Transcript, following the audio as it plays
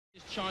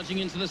Charging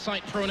into the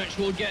site, Pronex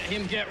will get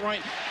him,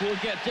 will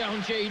get down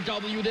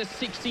JW. There's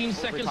 16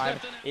 seconds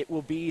left. It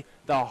will be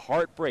the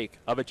heartbreak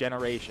of a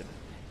generation.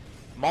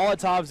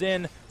 Molotov's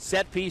in,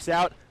 set piece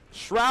out.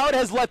 Shroud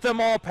has let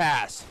them all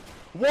pass.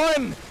 1,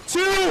 2, 3!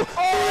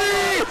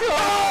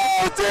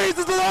 Oh,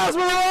 Jesus, the last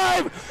one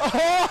alive!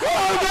 Oh,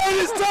 that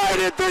is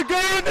tied it! They're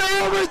going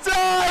to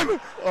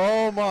overtime!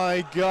 Oh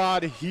my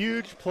God,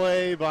 huge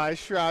play by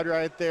Shroud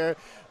right there.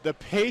 The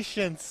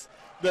patience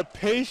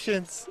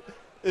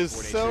is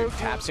so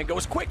taps and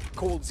goes quick.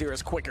 Cold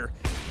Zero's quicker.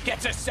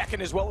 Gets a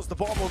second as well as the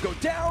bomb will go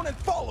down and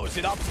follows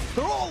it up.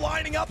 They're all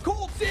lining up.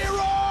 Cold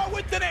Zero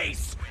with an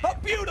ace. A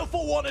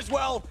beautiful one as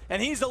well.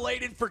 And he's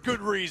elated for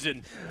good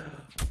reason.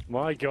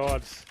 My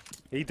God.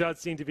 He does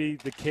seem to be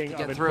the king.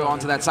 Get through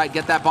onto that site,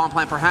 get that bomb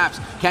plant perhaps.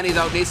 Kenny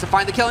though needs to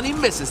find the kill and he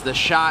misses the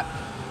shot.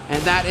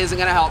 And that isn't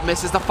gonna help,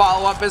 misses the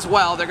follow-up as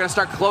well. They're gonna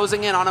start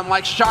closing in on him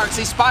like sharks.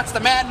 He spots the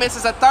man,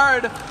 misses a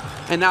third.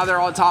 And now they're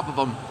on top of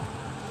him.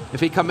 If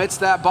he commits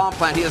that bomb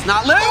plant, he is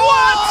not living.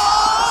 What?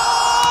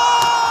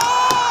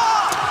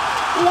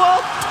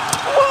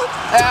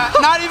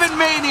 Not even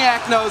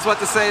Maniac knows what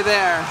to say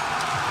there.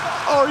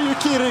 Are you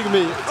kidding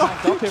me?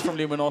 Up here from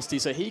Luminosity,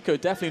 so Hiko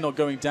definitely not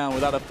going down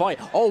without a fight.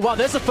 Oh wow,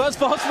 there's the first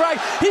fast frag.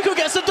 Hiko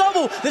gets a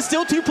double. There's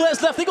still 2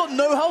 players left. They got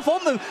no health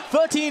on them.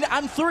 13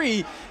 and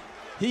 3.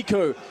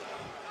 Hiko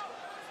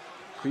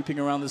creeping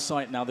around the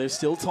site now. There's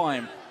still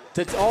time.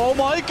 Oh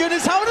my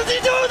goodness, how does he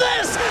do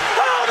this?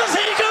 How does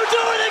Hiko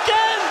do it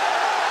again?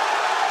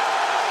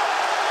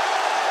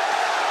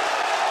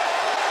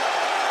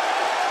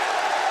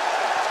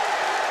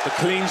 The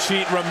clean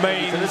sheet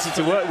remains.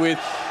 To work with.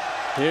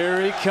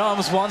 Here he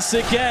comes once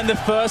again. The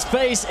first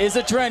base is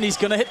a Dren. He's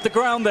going to hit the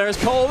ground there as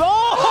Cold.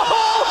 Oh,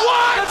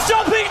 what? A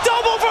jumping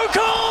double from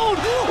Cold.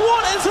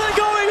 What is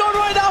going on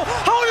right now?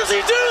 How does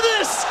he do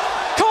this?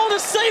 Cold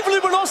has saved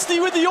Luminosity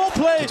with the AWP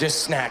play. He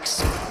just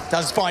Snacks.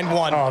 Does find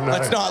one. Oh, no.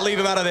 Let's not leave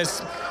him out of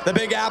this. The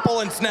Big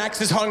Apple and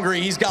Snacks is hungry.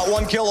 He's got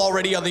 1 kill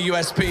already on the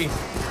USP.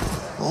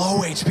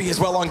 Low HP as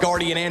well on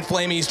Guardian and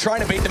Flamey. He's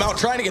trying to bait them out,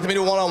 trying to get them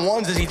into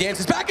one-on-ones as he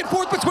dances back and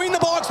forth between the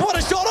box. What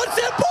a shot on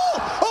Simple!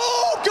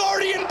 Oh,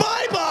 Guardian,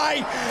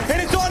 bye-bye!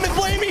 And it's on to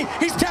Flamey.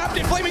 He's tapped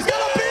it. Flamey's got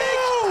a big...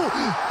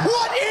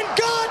 What in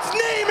God's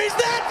name is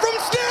that from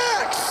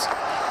Snacks?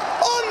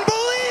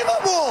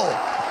 Unbelievable!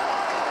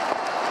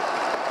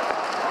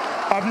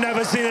 I've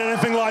never seen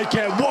anything like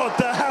it. What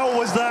the hell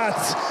was that?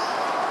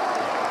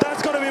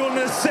 That's got to be one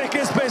of the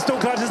sickest pistol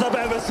clutches I've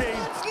ever seen.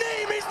 His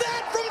name is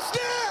that from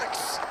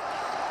Snacks?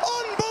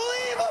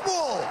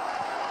 Unbelievable!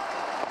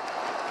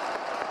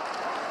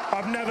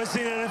 I've never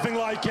seen anything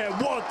like it.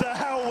 What the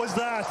hell was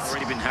that?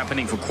 Already been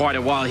happening for quite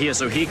a while here,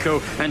 so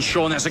Hiko and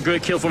Sean, that's a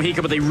good kill from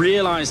Hiko, but they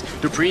realize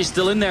Dupree's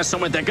still in there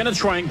somewhere. They're gonna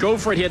try and go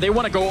for it here. They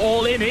want to go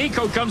all in.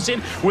 Hiko comes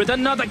in with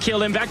another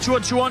kill and back to a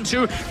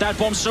 2-on-2. That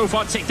bomb so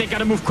far ticked. They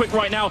gotta move quick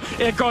right now.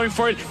 They're going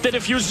for it. The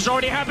defuse is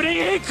already happening.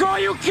 Hiko, are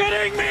you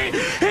kidding me?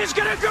 He's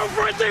gonna go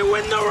for it. They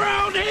win the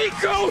round.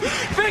 Hiko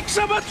picks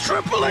up a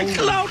triple and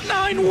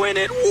Cloud9 win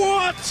it.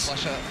 What?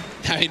 Flusha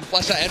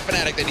and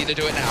Fnatic, they need to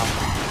do it now.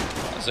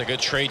 That's a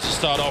good trade to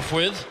start off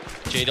with.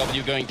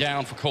 JW going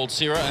down for Cold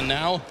Zero, and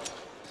now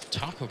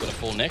Taco gonna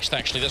fall next,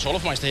 actually. That's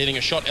Olofmeister hitting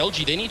a shot.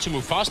 LG, they need to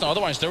move fast now,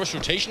 otherwise Doris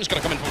rotation is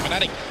gonna come in from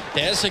Fnatic.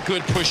 There's a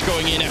good push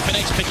going in.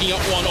 FNX picking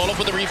up one, Olof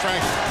with the refrag,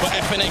 but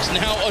FNX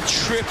now a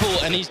triple,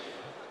 and he's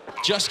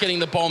just getting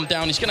the bomb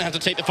down. He's gonna have to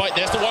take the fight.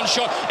 There's the one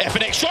shot.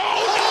 FNX shot.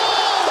 Oh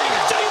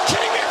no! Are you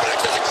kidding me?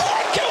 FNX does a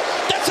quad kill.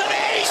 That's an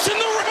ace in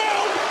the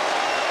round!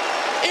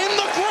 In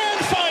the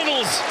grand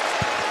finals!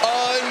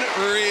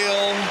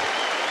 Unreal.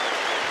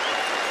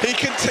 He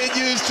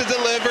continues to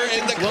deliver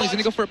in the... Well, he's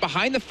gonna go for it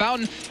behind the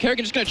fountain.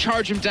 Kerrigan just gonna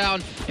charge him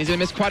down. He's gonna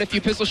miss quite a few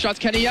pistol shots.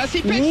 Kenny S,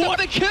 he picks up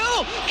the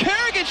kill!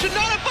 Kerrigan should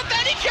not have put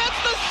that, he gets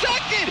the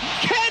second!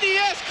 Kenny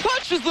S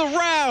clutches the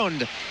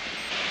round!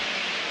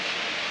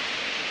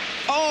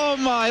 Oh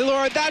my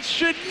lord, that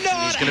should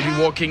not. He's going to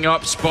be walking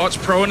up, spots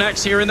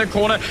Pronex here in the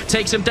corner,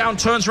 takes him down,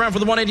 turns around for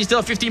the 180,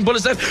 still 15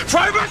 bullets left.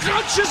 Freiburg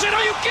clutches it,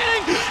 are you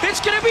kidding?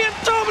 It's going to be a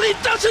double, he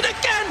does it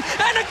again,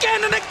 and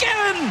again, and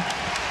again!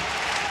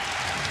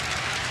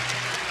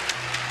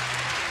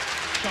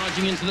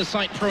 Charging into the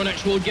site,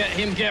 Pronex will get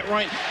him,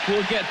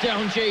 will get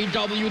down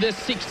JW. There's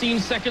 16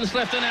 seconds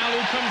left, and Alu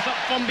comes up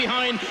from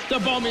behind. The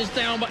bomb is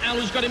down, but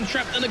Alu's got him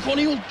trapped in the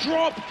corner. He'll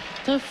drop.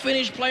 The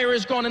Finnish player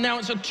is gone, and now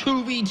it's a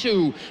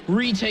 2v2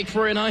 retake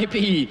for an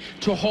IP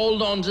to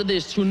hold on to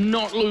this, to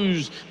not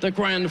lose the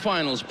grand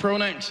finals.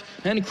 Pronex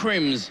and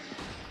Crims,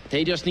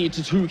 they just need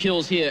 2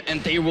 kills here, and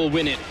they will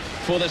win it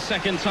for the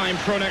second time.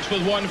 Pronex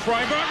with 1.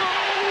 Freiburg, oh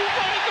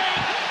my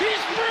God,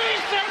 he's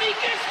freezed and he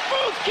gets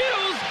both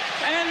kills.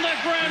 And the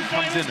grand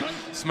final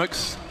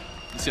smokes.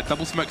 You see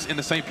double smokes in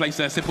the same place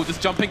there. Simple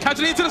just jumping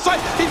casually into the site.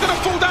 He's going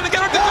to fall down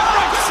again.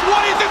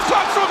 What is this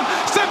clutch from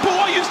Simple?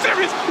 Are you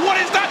serious? What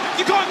is that?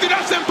 You can't do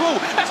that, Simple.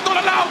 That's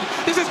not allowed.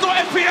 This is not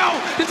FPL.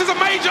 This is a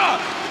major.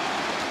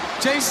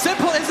 Jay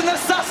Simple is an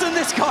assassin,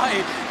 this guy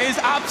is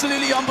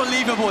absolutely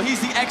unbelievable. He's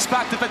the X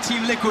Factor for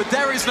Team Liquid,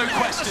 there is no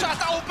question. The shot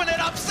to open it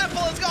up,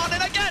 Simple is gone,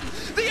 and again,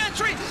 the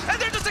entry,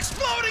 and they're just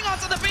exploding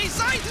onto the B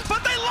site,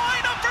 but they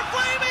line up for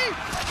Flamey!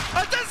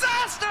 A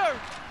disaster!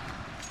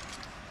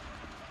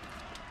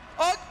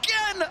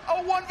 Again,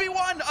 a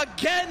 1v1,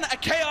 again, a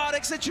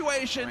chaotic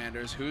situation.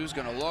 Commanders, who's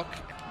gonna look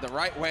the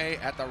right way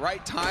at the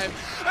right time?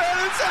 And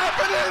it's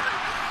happening!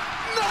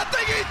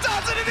 Nothing, he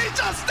does it, and he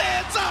just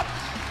stands up!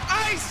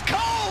 Ice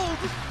cold!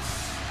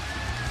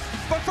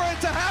 But for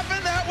it to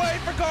happen that way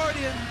for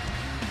Guardian.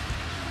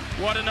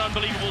 What an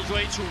unbelievable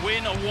way to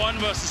win a 1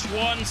 versus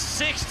 1,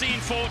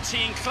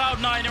 16-14.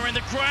 Cloud9 are in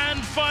the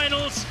grand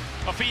finals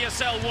of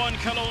ESL 1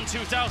 Cologne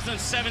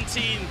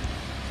 2017.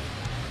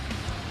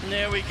 And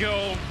there we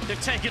go.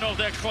 They've taken off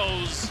their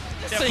clothes.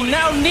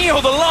 Now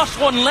Neo, the last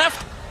one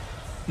left.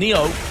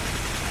 Neo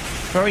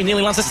very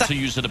nearly lands a to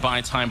use the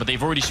buy time, but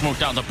they've already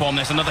smoked out the bomb.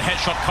 There's another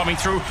headshot coming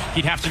through.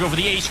 He'd have to go for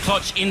the ace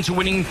clutch into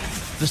winning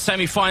the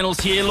semi-finals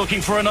here,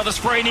 looking for another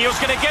spray. Neo's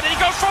gonna get it, he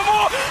goes for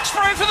more!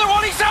 Spray for the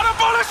one, he's out of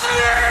bullets!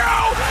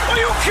 Neo! Are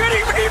you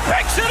kidding me? He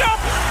picks it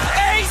up!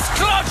 Ace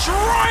clutch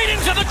right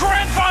into the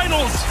grand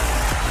finals!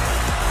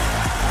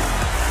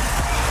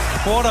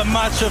 What a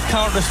match of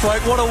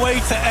Counter-Strike, what a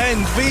way to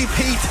end.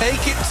 VP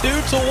take it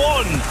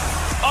 2-1.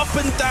 Up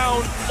and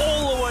down,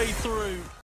 all the way through.